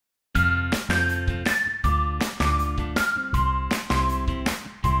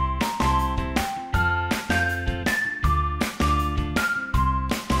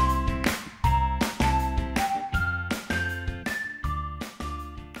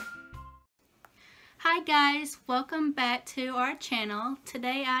Hi guys, welcome back to our channel.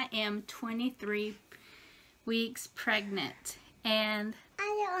 Today I am 23 weeks pregnant and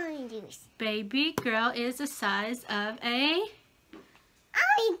baby girl is the size of a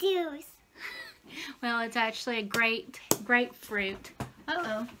juice. Well, it's actually a grapefruit.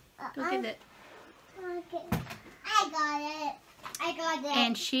 Go get it. Okay. I got it.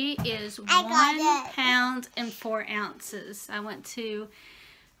 And she is 1 pound and 4 ounces. I went to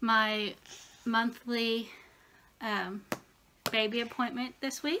my monthly baby appointment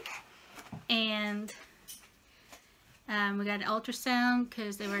this week, and we got an ultrasound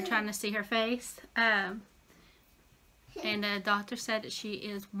because they were trying to see her face, and the doctor said that she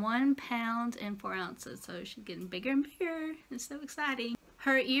is 1 pound and 4 ounces, so she's getting bigger and bigger. It's so exciting.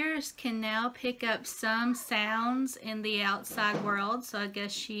 Her ears can now pick up some sounds in the outside world, so I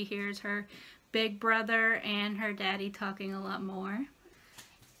guess she hears her big brother and her daddy talking a lot more.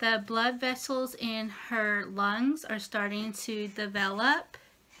 The blood vessels in her lungs are starting to develop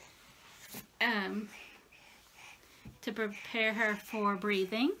to prepare her for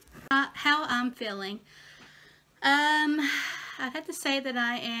breathing. How I'm feeling. I'd have to say that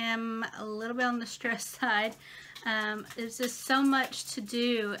I am a little bit on the stress side. There's just so much to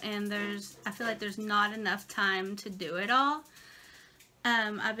do, and I feel like there's not enough time to do it all.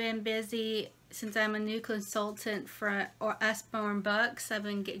 I've been busy since I'm a new consultant for Usborne Books. I've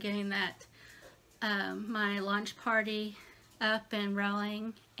been getting that my launch party up and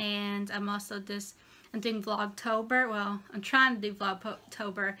rolling, and I'm also I'm doing Vlogtober. Well, I'm trying to do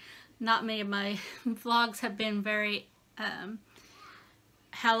Vlogtober. Not many of my vlogs have been very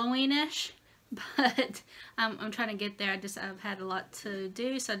Halloweenish, but I'm trying to get there. I've had a lot to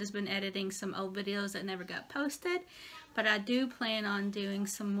do, so I've just been editing some old videos that never got posted. But I do plan on doing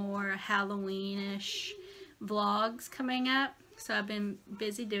some more Halloweenish vlogs coming up, so I've been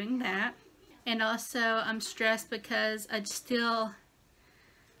busy doing that. And also I'm stressed because I still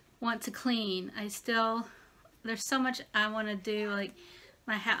want to clean. There's so much I want to do. Like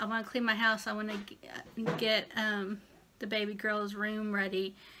I want to clean my house. I want to get the baby girl's room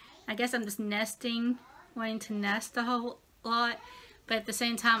ready. I guess I'm just wanting to nest a whole lot, but at the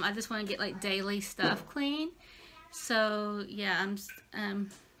same time I just want to get like daily stuff clean. So yeah, I'm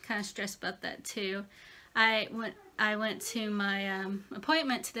kind of stressed about that too. I went to my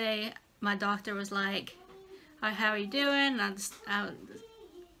appointment today. My doctor was like, "How are you doing?" And I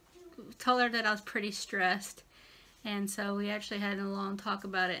told her that I was pretty stressed, and so we actually had a long talk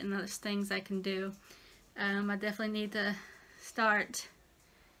about it and those things I can do. I definitely need to start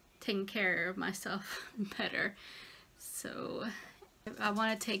taking care of myself better. So I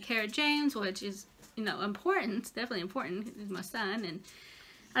want to take care of James, which is, you know, important. It's definitely important. He's my son, and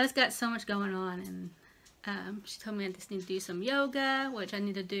I just got so much going on. And she told me I just need to do some yoga, which I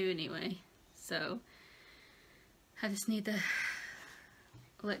need to do anyway. So I just need to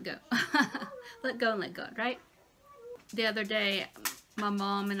let go. Let go and let God, right? The other day, my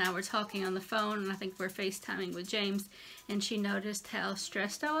mom and I were talking on the phone, and I think we're FaceTiming with James, and she noticed how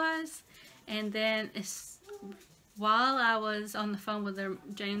stressed I was. And then while I was on the phone with her,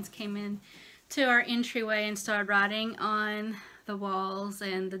 James came in to our entryway and started writing on the walls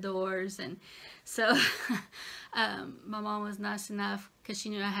and the doors. And so my mom was nice enough, because she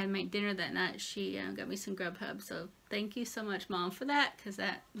knew I had to make dinner that night. She got me some Grubhub. So thank you so much, Mom, for that, because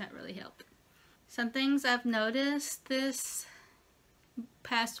that really helped. Some things I've noticed this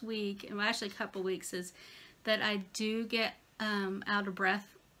past week, and actually a couple weeks, is that I do get out of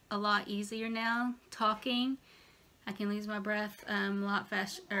breath a lot easier now talking. I can lose my breath a lot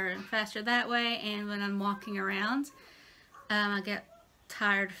faster that way, and when I'm walking around, I get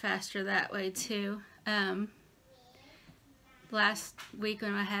tired faster that way too. Last week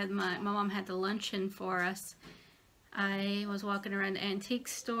when my mom had the luncheon for us, I was walking around the antique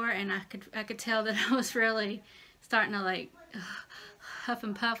store, and I could tell that I was really starting to like huff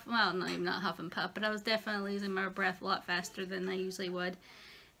and puff. Well, not huff and puff, but I was definitely losing my breath a lot faster than I usually would.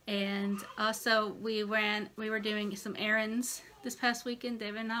 And also we were doing some errands this past weekend,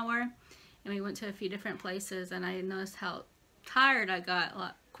 David and I were, and we went to a few different places, and I noticed how tired I got a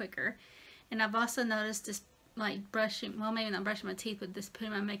lot quicker. And I've also noticed this, like brushing, well, maybe not brushing my teeth, but just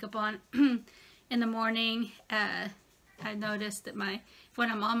putting my makeup on in the morning. I noticed that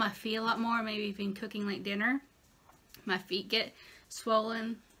when I'm on my feet a lot more, maybe even cooking like dinner, my feet get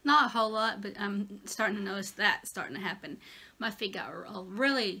swollen. Not a whole lot, but I'm starting to notice that starting to happen. My feet got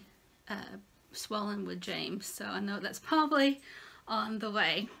really swollen with James, so I know that's probably on the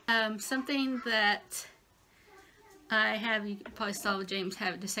way. Something that I have, you probably saw James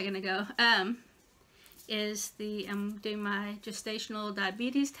have it just a second ago, is I'm doing my gestational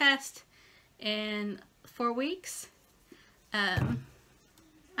diabetes test, in 4 weeks. I'm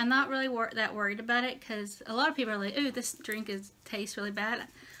not really that worried about it because a lot of people are like, ooh, this drink tastes really bad.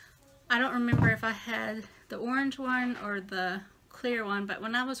 I don't remember if I had the orange one or the clear one, but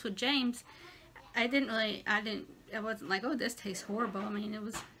when I was with James, I wasn't like, oh, this tastes horrible. I mean, it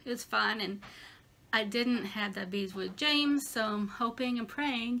was fine, and I didn't have diabetes with James, so I'm hoping and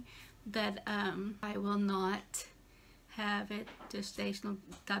praying that I will not have gestational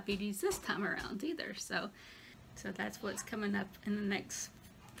diabetes this time around either. So that's what's coming up in the next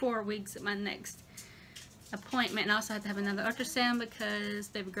 4 weeks at my next appointment. And I also have to have another ultrasound because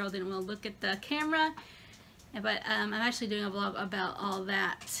baby girl didn't want to look at the camera. But I'm actually doing a vlog about all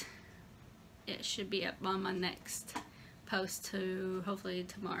that. It should be up on my next post to hopefully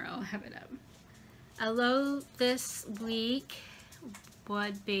tomorrow have it up. A low this week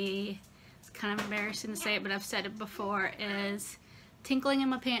would be, it's kind of embarrassing to say it, but I've said it before, is tinkling in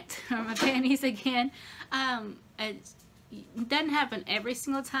my panties again. It doesn't happen every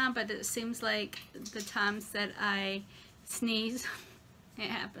single time, but it seems like the times that I sneeze, it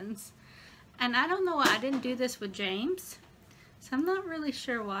happens. And I don't know why I didn't do this with James, so I'm not really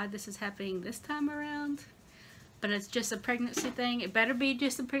sure why this is happening this time around. But it's just a pregnancy thing. It better be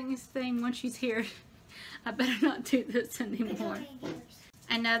just a pregnancy thing once she's here. I better not do this anymore.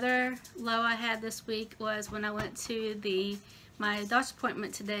 Another low I had this week was when I went to my doctor's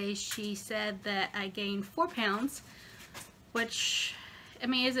appointment today. She said that I gained 4 pounds, which, I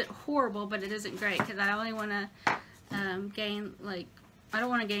mean, isn't horrible, but it isn't great because I only want to gain, like, I don't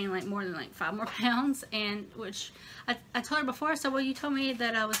want to gain like more than like 5 more pounds. And which I told her before, so, well, you told me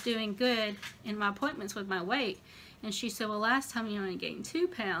that I was doing good in my appointments with my weight. And she said, well, last time you only gained 2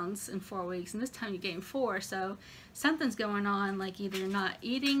 pounds in 4 weeks, and this time you gained 4. So something's going on, like either you're not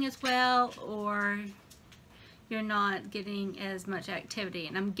eating as well or you're not getting as much activity.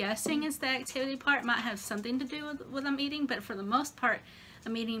 And I'm guessing it's the activity part. It might have something to do with what I'm eating, but for the most part,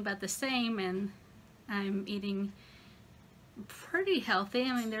 I'm eating about the same, and I'm eating pretty healthy.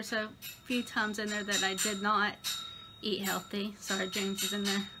 I mean, there's a few times in there that I did not eat healthy. Sorry, James is in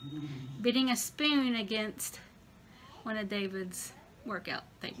there beating a spoon against one of David's workout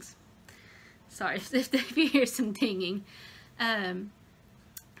things. Sorry if you hear some dinging.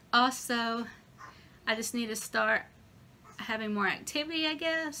 Also, I just need to start having more activity, I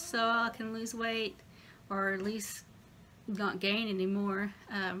guess, so I can lose weight, or at least not gain anymore,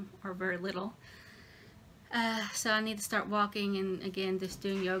 or very little. So I need to start walking and, again, just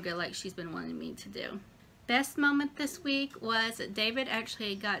doing yoga like she's been wanting me to do. Best moment this week was that David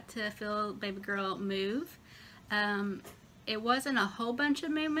actually got to feel baby girl move. It wasn't a whole bunch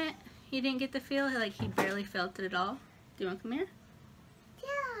of movement he didn't get to feel. Like, he barely felt it at all. Do you want to come here?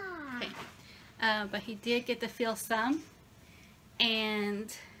 Yeah. Okay. But he did get to feel some. And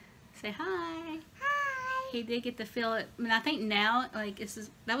say hi. Hi. He did get to feel it. I mean, I think now, like,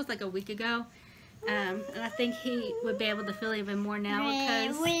 that was like a week ago. And I think he would be able to feel even more now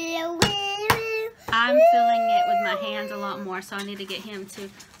because I'm feeling it with my hands a lot more. So I need to get him to,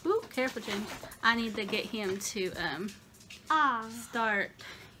 ooh, careful, James. I need to get him to start,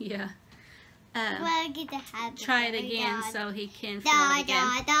 yeah. Try it again so he can feel it again.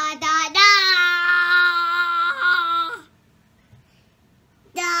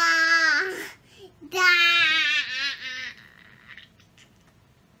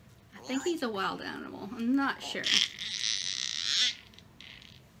 I think he's a wild animal. I'm not sure.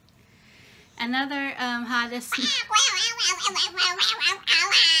 Another high this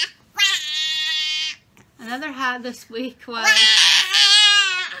week was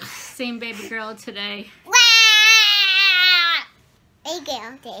seeing baby girl today.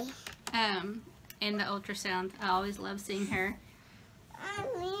 In the ultrasound. I always love seeing her.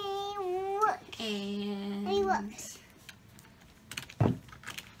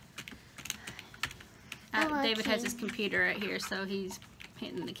 And David has his computer right here, so he's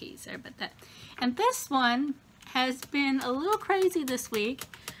hitting the keys there. But and this one has been a little crazy this week.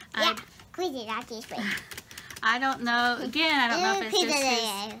 Yeah, crazy not this week. I don't know. Again, I don't know if it's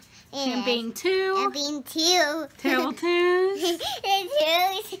just him being too terrible twos.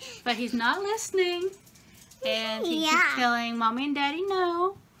 But he's not listening, and he keeps telling Mommy and Daddy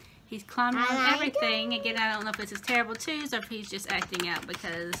no. He's climbing on everything. Again, I don't know if it's his terrible twos or if he's just acting out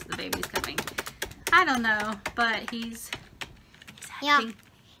because the baby's coming. I don't know, but he's acting.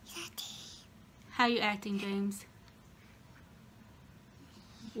 How you acting, James?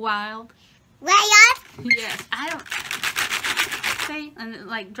 Wild? Yes. I don't... See? And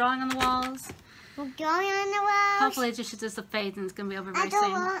like drawing on the walls. Drawing on the walls? Hopefully it's just a phase and it's going to be over very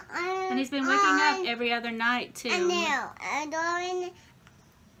soon. And he's been waking up every other night, too. I know.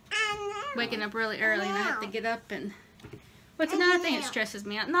 waking up really early and I have to get up and... What's another thing that stresses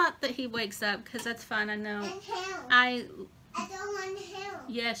me out? Not that he wakes up, because that's fine, I know. I don't want him.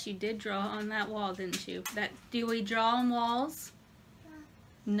 Yes, you did draw on that wall, didn't you? Do we draw on walls?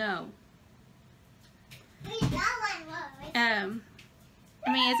 No. I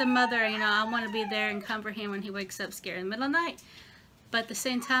mean, as a mother, you know, I want to be there and comfort him when he wakes up scared in the middle of the night. But at the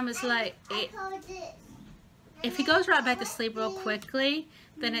same time, it's like, if he goes right back to sleep real quickly,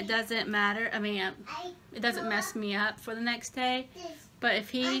 then it doesn't matter. I mean, it doesn't mess me up for the next day. But if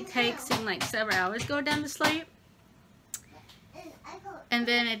he takes him like several hours to go down to sleep, and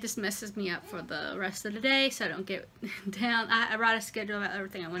then it just messes me up for the rest of the day, so I don't get down. I write a schedule about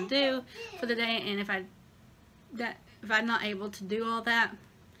everything I want to do for the day, and if I'm not able to do all that,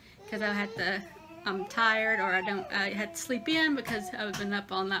 because I'm tired, or I had to sleep in because I've been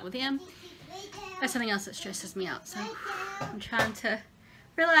up all night with him, that's something else that stresses me out. So I'm trying to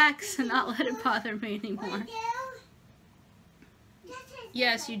relax and not let it bother me anymore.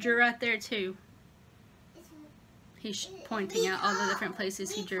 Yes, you drew right there too. He's pointing out all the different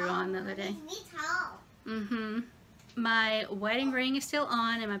places he drew on the other day. My wedding ring is still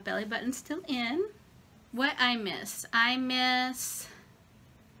on and my belly button's still in. What I miss? I miss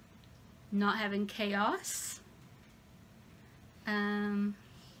not having chaos. I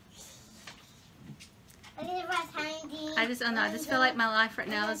just don't know. I just feel like my life right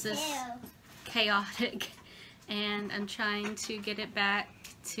now is just chaotic, and I'm trying to get it back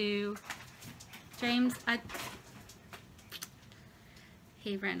to James.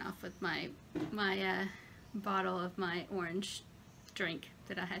 He ran off with my bottle of my orange drink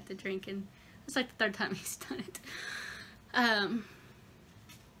that I had to drink, and it's like the third time he's done it.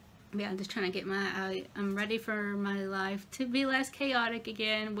 Yeah, I'm just trying to get I'm ready for my life to be less chaotic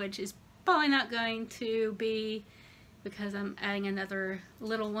again, which is probably not going to be, because I'm adding another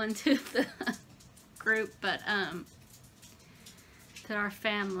little one to the group, but to our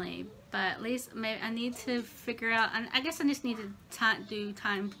family. But at least maybe I need to figure out, I guess I just need to do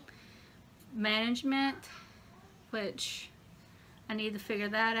time management, which I need to figure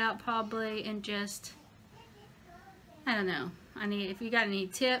that out probably, and just, I don't know. If you got any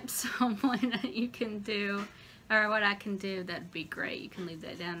tips on what you can do, or what I can do, that'd be great. You can leave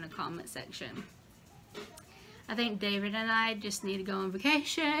that down in the comment section. I think David and I just need to go on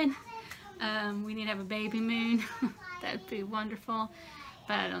vacation. We need to have a baby moon. That'd be wonderful.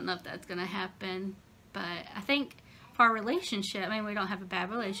 But I don't know if that's going to happen. But I think for our relationship, I mean, we don't have a bad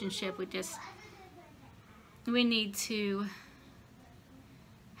relationship. We need to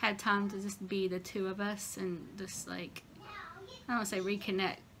have time to just be the two of us and just like, I don't want to say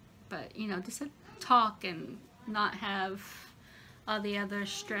reconnect, but you know, just talk and not have all the other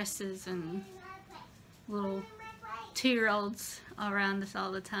stresses and little 2-year-olds around us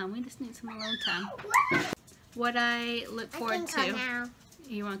all the time. We just need some alone time. What I look forward to.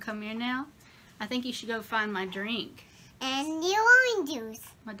 You want to come here now? I think you should go find my drink. And the orange juice.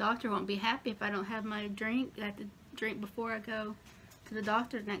 My doctor won't be happy if I don't have my drink. I have to drink before I go to the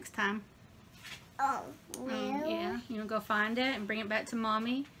doctor next time. Oh, really? Yeah, you want to go find it and bring it back to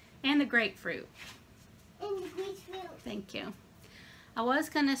Mommy. And the grapefruit. And the grapefruit. Thank you. I was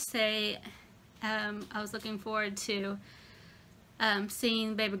going to say, I was looking forward to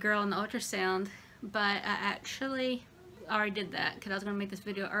seeing baby girl in the ultrasound, but I actually already did that because I was going to make this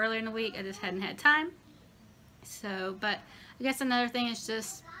video earlier in the week. I just hadn't had time. So, but I guess another thing is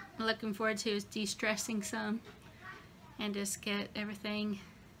just looking forward to is de-stressing some and just get everything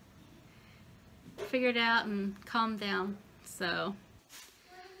figured out and calm down. So,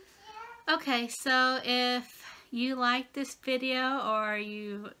 okay, so if you like this video or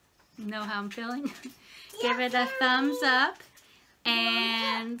you know how I'm feeling, give it a thumbs up,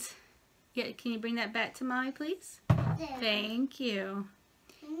 and yeah, can you bring that back to Mommy, please? Thank you.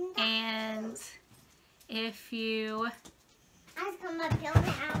 And if you...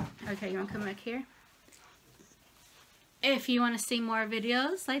 Okay, you want to come back here? If you want to see more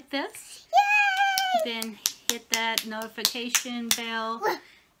videos like this, then hit that notification bell.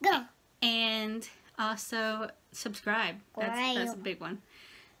 Go. And also subscribe. That's a big one.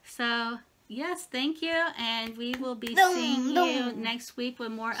 So, yes, thank you. And we will be seeing you next week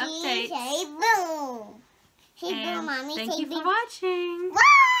with more updates. Say boom. Say boom, Mommy. Thank you for watching.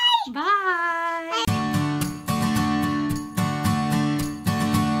 Bye. Bye.